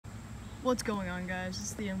What's going on, guys?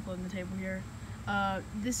 It's the Inflatable here.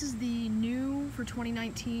 This is the new, for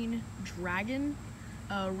 2019, Dragon,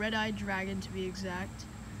 red-eyed dragon to be exact.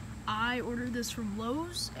 I ordered this from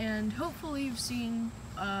Lowe's, and hopefully you've seen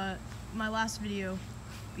my last video,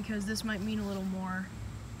 because this might mean a little more.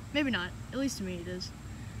 Maybe not, at least to me it is.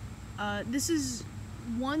 This is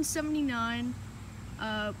 $179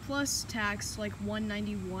 plus tax, like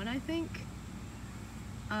 $191, I think.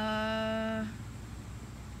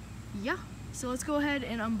 Yeah, so let's go ahead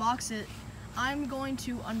and unbox it. I'm going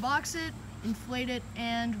to unbox it, inflate it,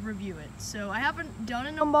 and review it. So I haven't done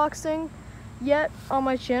an unboxing yet on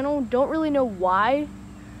my channel. Don't really know why,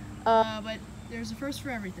 but there's a first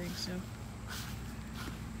for everything, so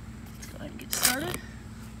let's go ahead and get started.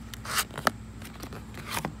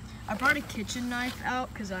 I brought a kitchen knife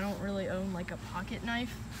out because I don't really own like a pocket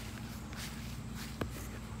knife,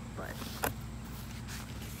 but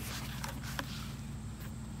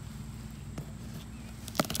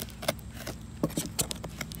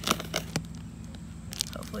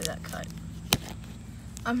hopefully that cut.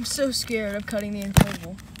 I'm so scared of cutting the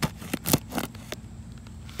inflatable.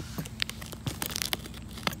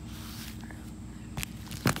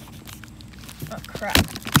 Oh crap.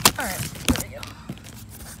 Alright, there we go.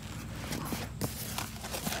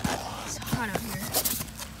 It's hot out here.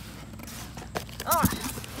 Ah,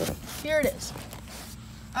 here it is.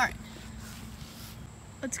 Alright.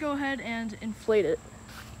 Let's go ahead and inflate it.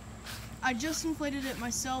 I just inflated it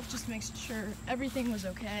myself, just to make sure everything was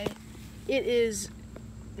okay. It is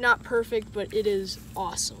not perfect, but it is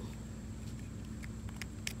awesome.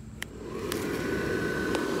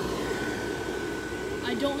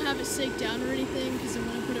 I don't have it saked down or anything because I'm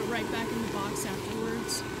going to put it right back in the box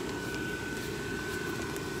afterwards.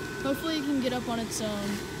 Hopefully it can get up on its own.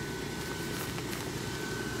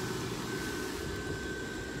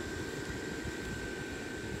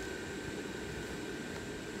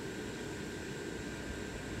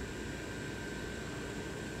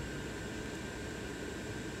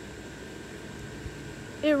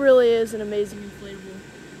 It really is an amazing inflatable.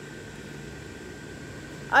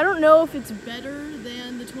 I don't know if it's better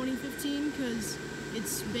than the 2015 because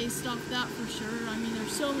it's based off that for sure. I mean,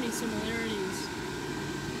 there's so many similarities.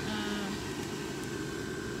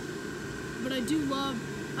 But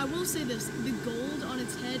I will say this, the gold on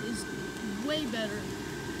its head is way better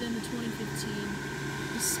than the 2015.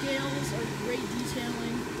 The scales are great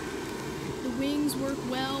detailing. The wings work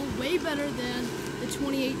well, way better than the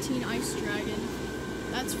 2018 Ice Dragon.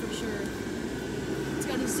 That's for sure. It's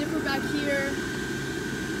got a zipper back here,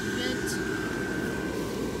 vent,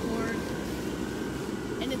 cord,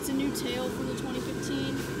 and it's a new tail from the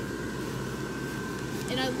 2015.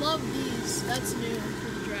 And I love these. That's new for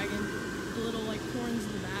the Dragon. The little like horns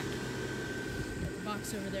in the back. Got the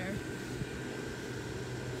box over there.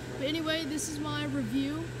 But anyway, this is my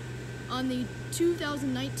review on the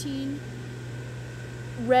 2019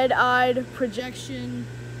 red-eyed projection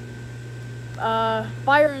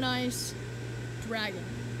Fire and Ice Dragon.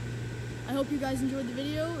 I hope you guys enjoyed the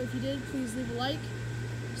video. If you did, please leave a like,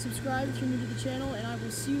 subscribe if you're new to the channel, and I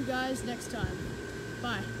will see you guys next time.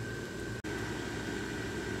 Bye.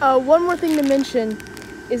 One more thing to mention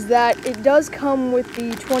is that it does come with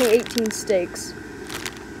the 2018 stakes.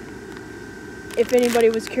 If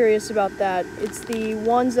anybody was curious about that, it's the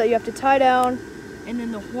ones that you have to tie down, and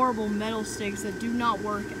then the horrible metal stakes that do not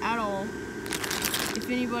work at all. If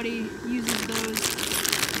anybody uses those,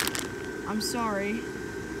 I'm sorry.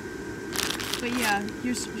 But yeah,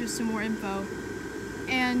 here's just some more info.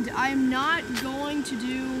 And I'm not going to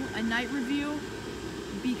do a night review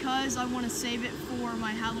because I want to save it for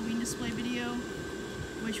my Halloween display video,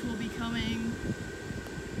 which will be coming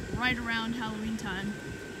right around Halloween time.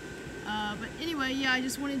 But anyway, yeah, I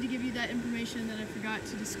just wanted to give you that information that I forgot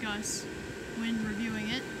to discuss when reviewing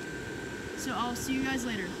it. So I'll see you guys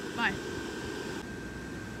later. Bye.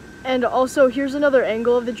 And also, here's another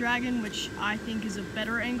angle of the Dragon, which I think is a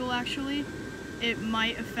better angle, actually. It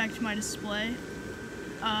might affect my display.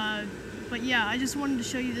 But yeah, I just wanted to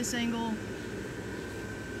show you this angle.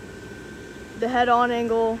 The head-on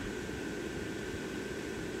angle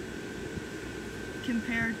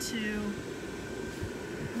compared to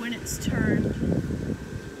when it's turned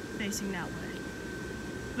facing that way.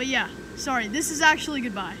 But yeah, sorry, this is actually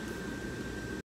goodbye.